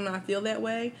like you and I feel that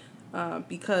way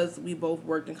because we both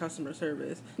worked in customer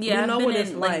service. Yeah, I've been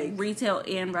in like retail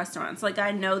and restaurants. Like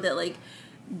I know that like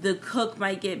the cook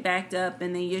might get backed up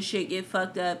and then your shit get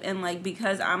fucked up, and like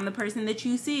because I'm the person that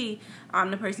you see,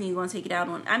 I'm the person you're gonna take it out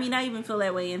on. I mean, I even feel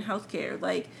that way in healthcare.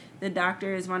 Like the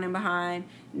doctor is running behind,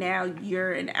 now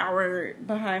you're an hour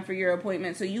behind for your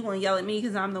appointment, so you gonna yell at me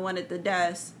because I'm the one at the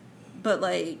desk, but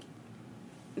like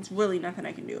it's really nothing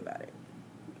I can do about it.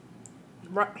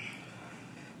 Right.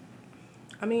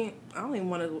 I mean, I don't even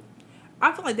want to.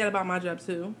 I feel like that about my job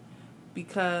too,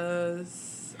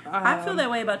 because. I feel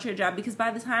that way about your job because by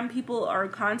the time people are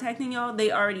contacting y'all,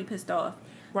 they already pissed off.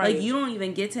 Right. Like, you don't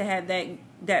even get to have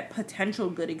that potential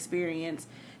good experience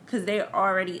because they're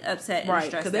already upset and stressed out.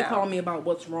 Right, because they call me about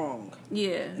what's wrong.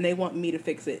 Yeah. And they want me to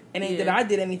fix it. And ain't that I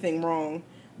did anything wrong,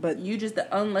 but... You just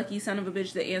the unlucky son of a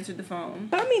bitch that answered the phone.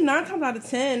 But I mean, 9 times out of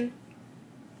 10,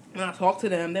 when I talk to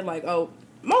them, they're like, oh...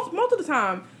 Most of the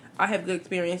time, I have good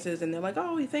experiences, and they're like,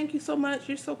 oh, thank you so much,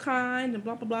 you're so kind, and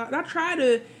blah, blah, blah. And I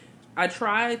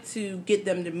try to get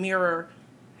them to mirror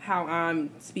how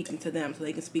I'm speaking to them so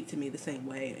they can speak to me the same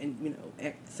way and,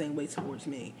 act the same way towards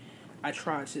me. I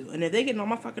try to. And if they get on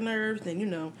my fucking nerves,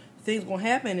 then, things gonna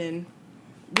happen and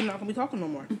we're not gonna be talking no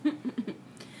more.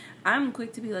 I'm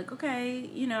quick to be like, okay,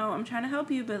 you know, I'm trying to help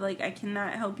you, but, like, I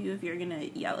cannot help you if you're going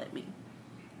to yell at me.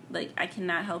 Like, I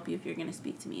cannot help you if you're going to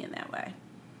speak to me in that way.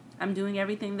 I'm doing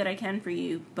everything that I can for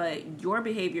you, but your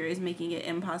behavior is making it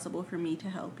impossible for me to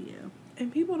help you.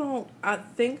 And people don't, I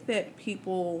think that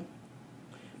people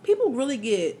really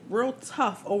get real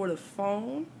tough over the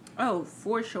phone. Oh,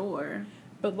 for sure.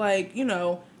 But, like, you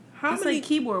know, It's like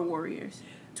keyboard warriors.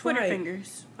 Twitter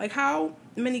fingers. Like, how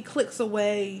many clicks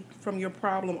away from your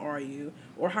problem are you?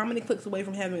 Or how many clicks away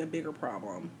from having a bigger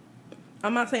problem?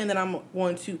 I'm not saying that I'm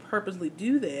going to purposely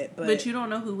do that, but you don't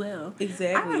know who will.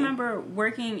 Exactly. I remember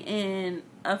working in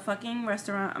a fucking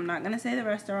restaurant. I'm not going to say the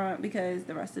restaurant because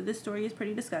the rest of this story is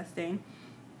pretty disgusting.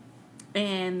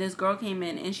 And this girl came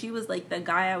in, and she was, like, the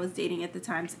guy I was dating at the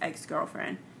time's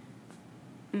ex-girlfriend.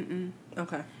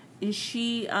 Okay. And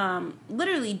she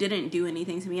literally didn't do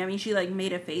anything to me. I mean, she, like,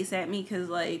 made a face at me because,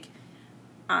 like,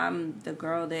 I'm the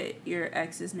girl that your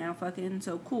ex is now fucking.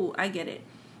 So, cool. I get it.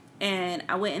 And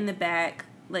I went in the back,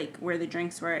 like, where the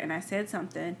drinks were, and I said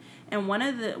something. And one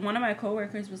of my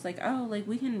coworkers was like, oh, like,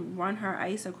 we can run her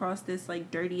ice across this, like,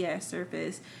 dirty-ass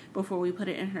surface before we put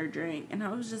it in her drink. And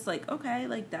I was just like, okay,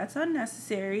 like, that's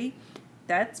unnecessary.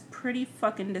 That's pretty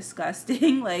fucking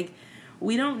disgusting. Like,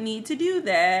 we don't need to do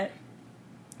that.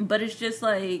 But it's just,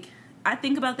 like, I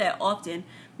think about that often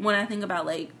when I think about,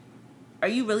 like, are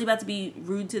you really about to be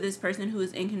rude to this person who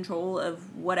is in control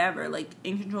of whatever? Like,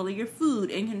 in control of your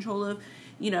food, in control of,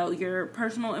 you know, your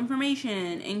personal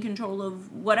information, in control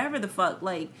of whatever the fuck.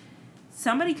 Like,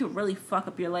 somebody could really fuck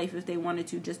up your life if they wanted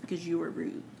to just because you were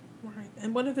rude. Right.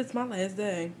 And what if it's my last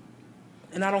day?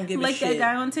 And I don't give a shit. Like that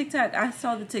guy on TikTok. I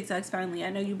saw the TikToks finally. I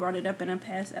know you brought it up in a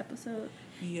past episode.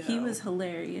 Yeah. He was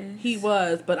hilarious. He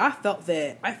was, but I felt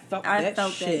that. I felt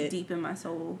that deep in my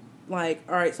soul. Like,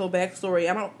 all right, so backstory.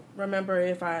 I don't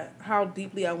remember how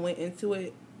deeply I went into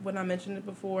it when I mentioned it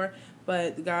before,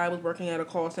 but the guy was working at a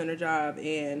call center job,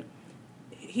 and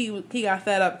he got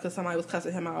fed up because somebody was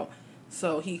cussing him out,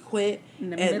 so he quit.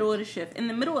 In the middle of the shift. In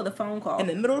the middle of the phone call. In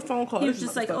the middle of the phone call. He was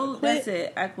just like, oh, that's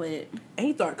it. I quit. And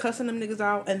he started cussing them niggas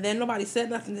out, and then nobody said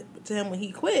nothing to him when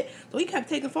he quit, so he kept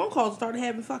taking phone calls and started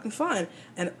having fucking fun,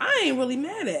 and I ain't really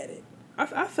mad at it.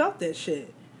 I felt that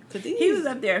shit. He was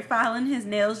up there filing his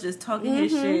nails, just talking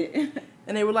his shit.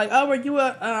 And they were like, oh, were you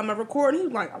a recording? He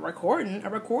was like, a recording? A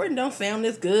recording don't sound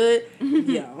this good.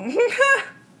 Yo.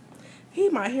 He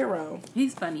my hero.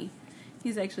 He's funny.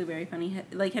 He's actually very funny.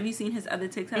 Like, have you seen his other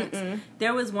TikToks? Mm-mm.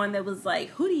 There was one that was like,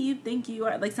 who do you think you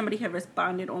are? Like, somebody had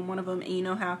responded on one of them. And you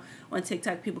know how on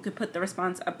TikTok people could put the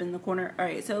response up in the corner? All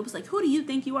right, so it was like, who do you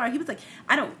think you are? He was like,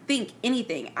 I don't think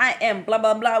anything. I am blah,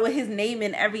 blah, blah with his name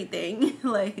and everything.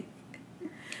 Like,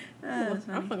 I'm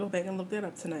going to go back and look that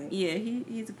up tonight. Yeah,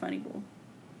 he's a funny bull.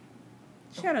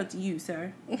 Shout out to you,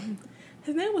 sir.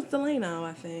 His name was Delano,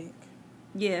 I think.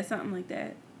 Yeah, something like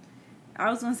that. I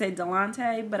was going to say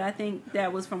Delonte, but I think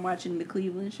that was from watching the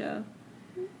Cleveland show.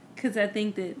 Because I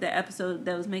think that the episode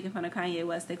that was making fun of Kanye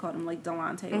West, they called him, like,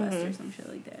 Delonte West or some shit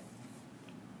like that.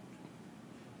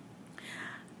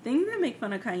 Things that make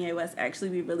fun of Kanye West actually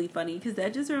be really funny, because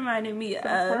that just reminded me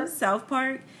of South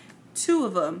Park. Two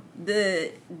of them.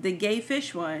 The gay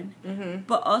fish one,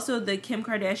 but also the Kim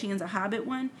Kardashian's A Hobbit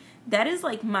one. That is,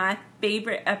 like, my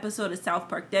favorite episode of South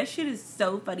Park. That shit is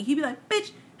so funny. He'd be like,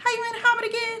 bitch, how you in a Hobbit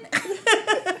again?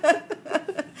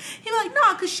 He'd be like,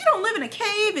 nah, because she don't live in a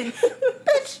cave, and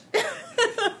bitch.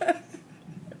 That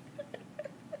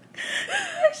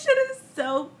shit is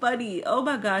so funny. Oh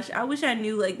my gosh. I wish I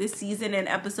knew, like, the season and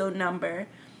episode number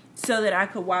so that I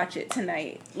could watch it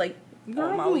tonight. Like,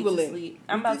 on my way to sleep.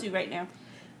 I'm about to right now.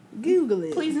 Google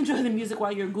it. Please enjoy the music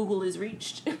while your Google is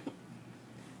reached.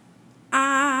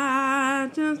 I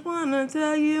just want to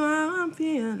tell you how I'm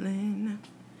feeling.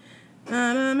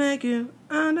 Trying to make you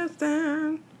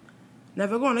understand.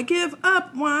 Never gonna give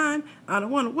up wine. I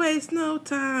don't want to waste no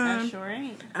time. I sure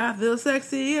ain't. I feel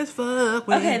sexy as fuck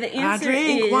when the answer I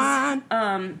drink is,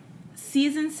 wine.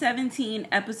 Season 17,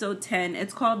 episode 10.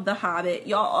 It's called The Hobbit.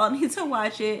 Y'all all need to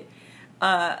watch it.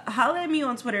 Holla at me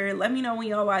on Twitter. Let me know when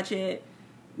y'all watch it.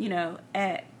 You know,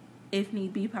 at If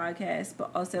Need Be Podcast,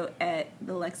 but also at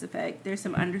The Lex Effect. There's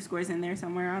some underscores in there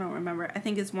somewhere. I don't remember. I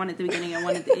think it's one at the beginning and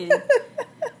one at the end.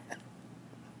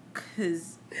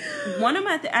 Because one of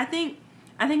my... I think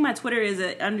my Twitter is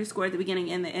an underscore at the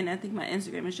beginning and the end. I think my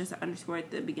Instagram is just an underscore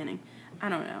at the beginning. I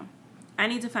don't know. I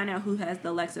need to find out who has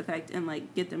The Lex Effect and,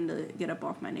 like, get them to get up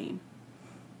off my name.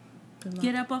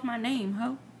 Get up off my name,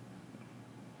 ho.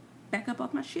 Back up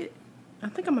off my shit. I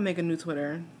think I'm going to make a new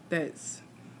Twitter that's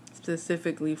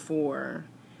specifically for...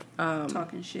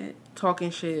 talking shit. Talking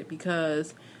shit,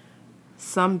 because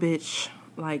some bitch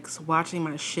likes watching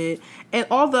my shit. And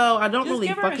although I don't really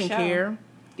fucking care.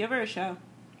 Give her a show.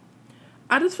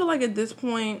 I just feel like at this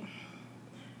point...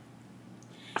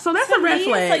 So that's a red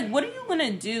flag. It's like, what are you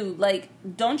gonna do? Like,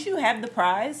 don't you have the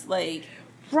prize? Like...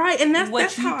 Right, and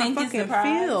that's how I fucking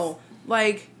feel.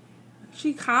 Like,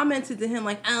 she commented to him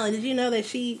like, "Oh, did you know that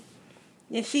she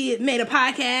made a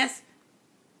podcast?"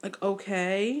 Like,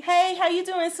 okay. Hey, how you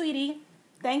doing, sweetie?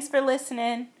 Thanks for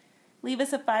listening. Leave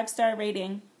us a 5-star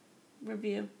rating.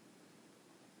 Review.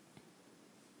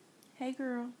 Hey,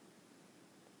 girl.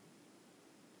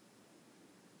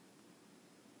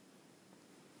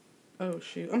 Oh,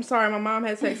 shoot. I'm sorry. My mom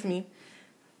had texted me.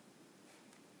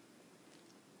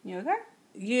 You okay?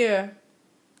 Yeah.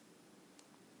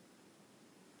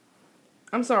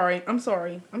 I'm sorry. Yeah,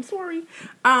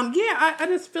 I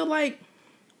just feel like,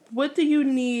 what do you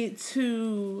need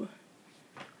to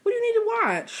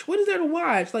watch? What is there to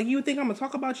watch? Like, you would think I'm going to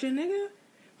talk about your nigga?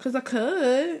 Because I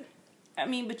could. I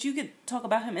mean, but you could talk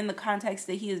about him in the context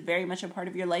that he is very much a part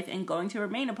of your life and going to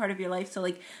remain a part of your life. So,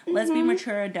 like, let's be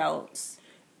mature adults.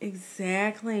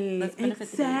 Exactly.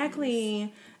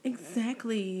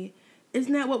 Exactly.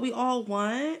 Isn't that what we all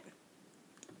want?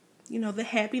 You know, the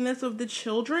happiness of the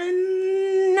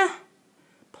children.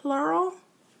 Plural.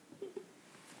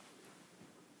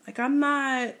 Like, I'm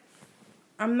not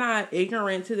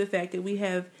ignorant to the fact that we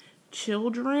have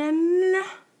children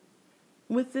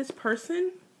with this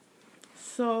person.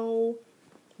 So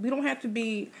we don't have to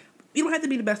be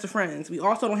the best of friends. We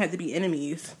also don't have to be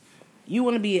enemies. You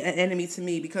want to be an enemy to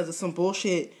me because of some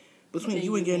bullshit between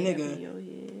you and your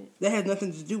nigga that has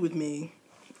nothing to do with me.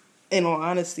 In all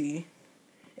honesty,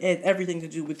 it has everything to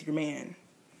do with your man,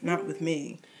 not with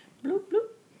me. Bloop bloop.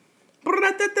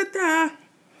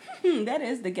 That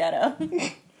is the ghetto.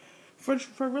 for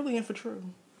really and for true.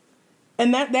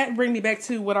 And that brings me back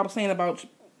to what I was saying about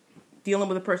dealing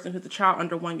with a person who's a child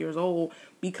under 1 year old,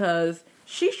 because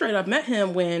she straight up met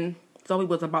him when Zoe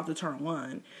was about to turn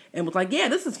 1 and was like, yeah,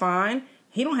 this is fine.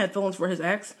 He don't have feelings for his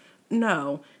ex.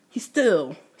 No, he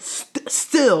still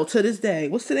to this day.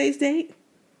 What's today's date?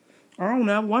 I don't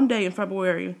know. One day in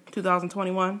February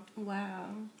 2021. Wow.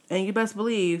 And you best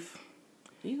believe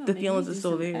the feelings are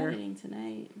still there. Editing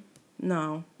tonight.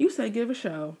 No, you said give a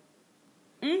show.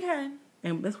 Okay.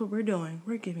 And that's what we're doing.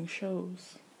 We're giving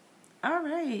shows. All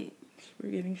right.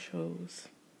 We're giving shows.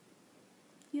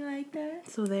 You like that?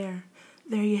 So there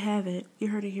you have it. You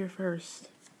heard it here first.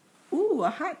 Ooh, a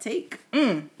hot take.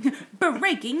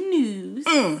 Breaking news.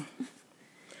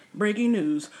 Breaking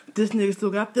news. This nigga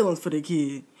still got feelings for the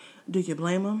kid. Do you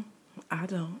blame him? I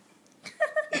don't.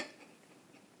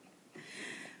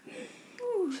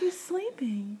 She's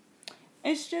sleeping.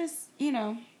 It's just,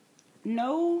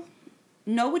 know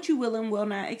what you will and will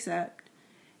not accept.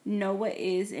 Know what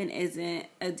is and isn't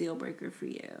a deal breaker for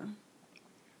you.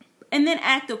 And then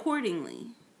act accordingly.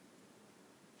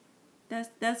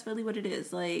 That's really what it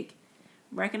is. Like,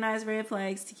 recognize red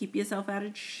flags to keep yourself out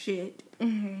of shit.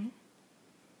 And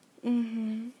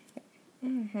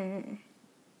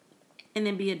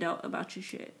then be adult about your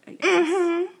shit, I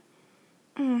guess.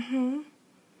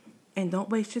 And don't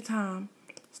waste your time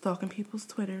stalking people's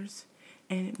Twitters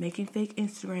and making fake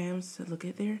Instagrams to look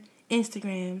at their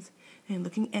Instagrams and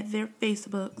looking at their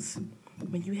Facebooks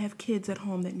when you have kids at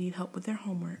home that need help with their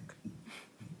homework.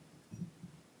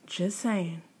 Just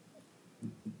saying.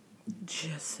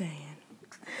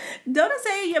 Don't it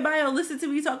say in your bio, listen to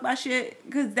me talk about shit?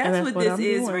 Because that's what this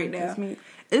is right now.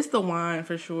 It's the wine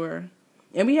for sure.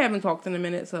 And we haven't talked in a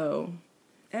minute, so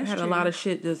I had a lot of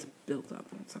shit just built up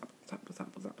on top.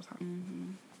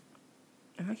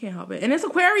 And I can't help it. And it's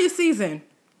Aquarius season.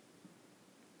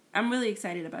 I'm really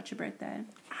excited about your birthday.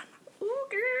 Ooh,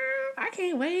 girl. I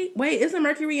can't wait. Wait, isn't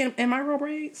Mercury in micro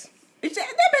braids? That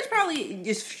bitch probably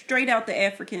just straight out the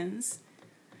Africans.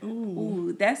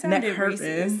 Ooh, that sounded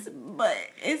racist, but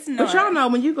it's not. But y'all know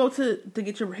when you go to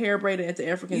get your hair braided at the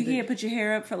African, you can't put your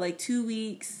hair up for like 2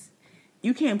 weeks.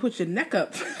 You can't put your neck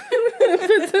up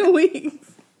for 2 weeks.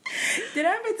 Did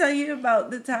I ever tell you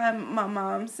about the time my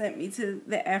mom sent me to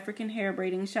the African hair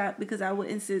braiding shop because I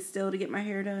wouldn't sit still to get my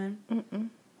hair done?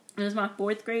 It was my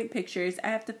 4th grade pictures. I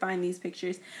have to find these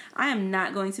pictures. I am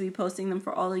not going to be posting them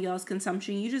for all of y'all's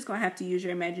consumption. You just going to have to use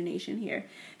your imagination here.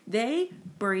 They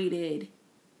braided.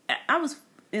 I was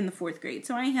in the 4th grade,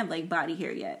 so I ain't had like body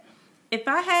hair yet. If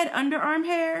I had underarm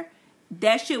hair,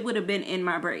 that shit would have been in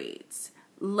my braids.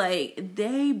 Like,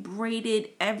 they braided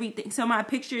everything. So my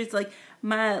pictures, like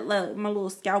my little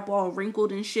scalp all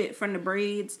wrinkled and shit from the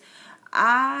braids.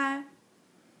 I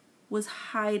was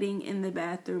hiding in the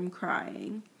bathroom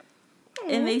crying.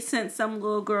 And they sent some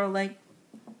little girl like,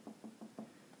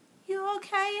 you you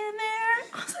okay in there?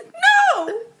 I was like,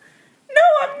 no,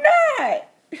 I'm not.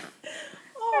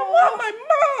 I want my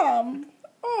mom.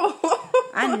 Oh.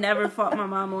 I never fought my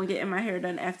mom on getting my hair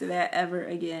done after that ever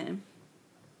again.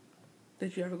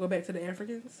 Did you ever go back to the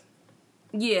Africans?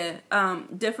 Yeah,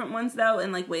 different ones though,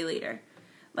 and like way later.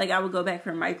 Like I would go back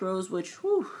for micros, which,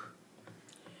 whew,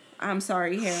 I'm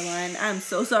sorry, hairline. I'm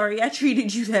so sorry I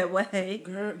treated you that way.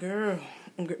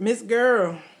 Miss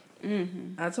Girl.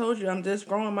 Mm-hmm. I told you I'm just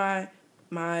growing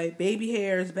my baby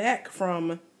hairs back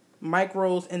from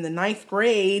micros in the 9th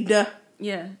grade.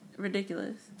 Yeah,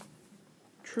 ridiculous.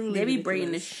 Truly, they be ridiculous.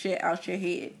 braiding the shit out your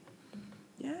head.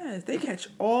 Yes, they catch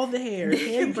all the hair.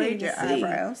 They can braid your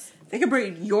eyebrows. They can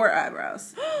braid your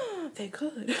eyebrows. They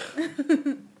could.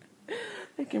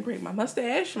 They can braid my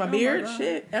mustache, my beard,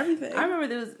 shit, everything. I remember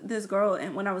there was this girl,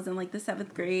 and when I was in like the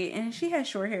 7th grade, and she had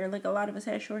short hair. Like a lot of us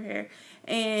had short hair,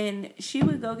 and she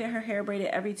would go get her hair braided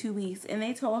every 2 weeks. And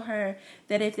they told her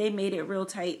that if they made it real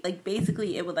tight, like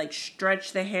basically it would like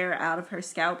stretch the hair out of her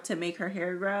scalp to make her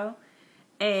hair grow.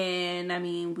 And I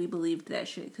mean, we believed that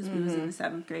shit because we was in the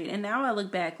 7th grade. And now I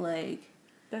look back like,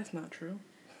 that's not true.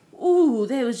 Ooh,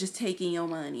 they was just taking your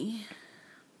money.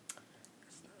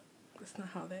 That's not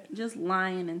how that. Just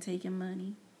lying and taking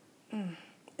money.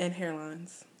 And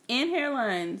hairlines. And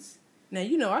hairlines. Now,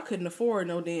 you know, I couldn't afford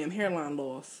no damn hairline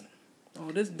loss.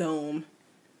 Oh, this dome.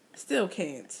 Still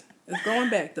can't. It's going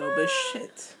back, though, but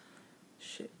shit.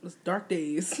 Shit. It was dark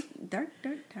days. Dark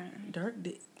times.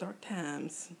 Dark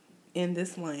times in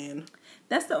this land.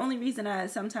 That's the only reason I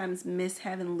sometimes miss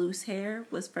having loose hair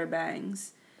was for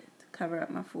bangs. To cover up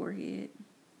my forehead.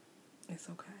 It's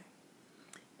okay.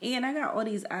 And I got all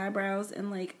these eyebrows, and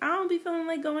like, I don't be feeling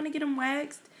like going to get them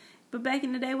waxed. But back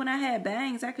in the day when I had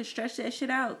bangs, I could stretch that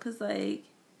shit out. Cause like,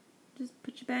 just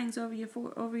put your bangs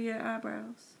over your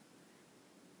eyebrows.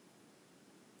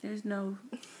 There's no...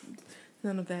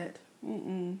 None of that.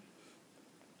 Mm-mm.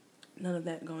 None of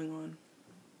that going on.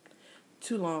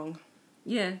 Too long.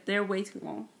 Yeah, they're way too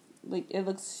long. Like, it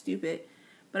looks stupid.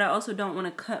 But I also don't want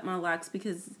to cut my locks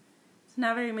because it's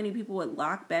not very many people with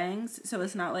lock bangs. So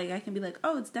it's not like I can be like,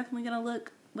 oh, it's definitely going to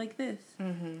look like this.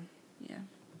 Mm-hmm. Yeah.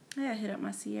 I gotta hit up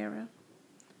my Sierra.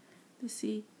 The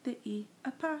C, the E,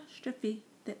 apostrophe,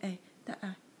 the A, the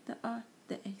I, the R,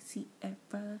 the A,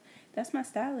 Sierra. That's my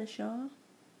stylist, y'all.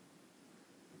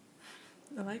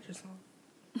 I liked your song.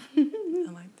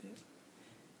 I liked it.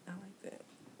 I liked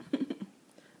it.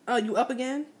 Oh, you up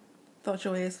again? Thought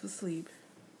your ass was asleep.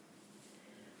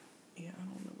 Yeah, I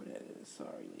don't know where that is.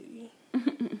 Sorry, lady.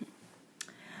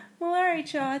 Well,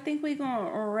 alright, y'all. I think we're gonna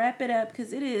wrap it up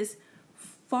because it is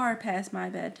far past my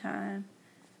bedtime.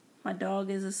 My dog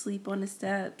is asleep on the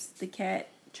steps. The cat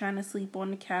trying to sleep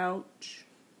on the couch.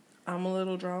 I'm a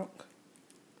little drunk.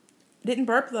 Didn't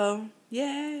burp though.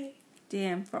 Yay.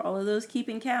 Damn, for all of those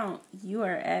keeping count, you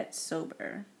are at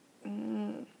sober.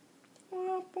 Womp,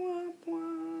 womp,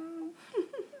 womp.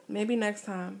 Maybe next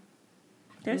time.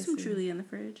 There's some Truly in the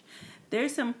fridge.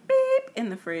 There's some beep in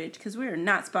the fridge because we are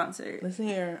not sponsored. Listen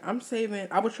here. I'm saving.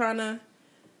 I was trying to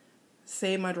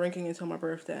save my drinking until my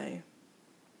birthday.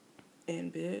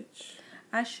 And bitch.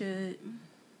 I should.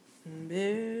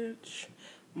 Bitch.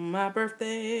 My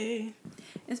birthday.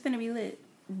 It's gonna be lit.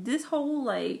 This whole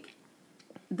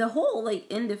the whole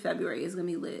end of February is gonna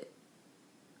be lit.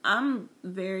 I'm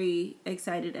very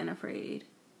excited and afraid.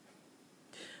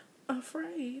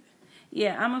 Afraid?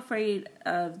 Yeah, I'm afraid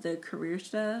of the career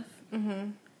stuff.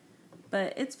 Mm-hmm.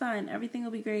 But it's fine. Everything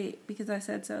will be great because I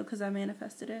said so, because I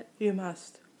manifested it. You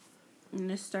must. I'm going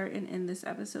to start and end this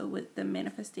episode with the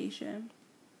manifestation.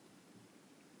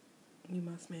 You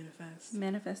must manifest.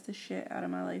 Manifest the shit out of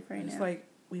my life right now. It's like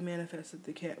we manifested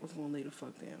the cat was going to lay the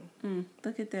fuck down.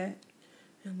 Look at that.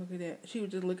 And look at that. She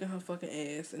was just looking at her fucking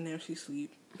ass and now she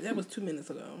sleep. That was 2 minutes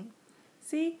ago.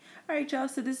 See? Alright, y'all.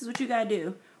 So this is what you got to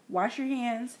do. Wash your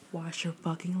hands. Wash your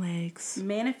fucking legs.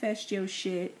 Manifest your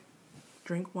shit.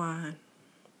 Drink wine.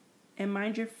 And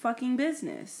mind your fucking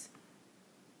business.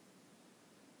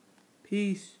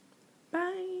 Peace.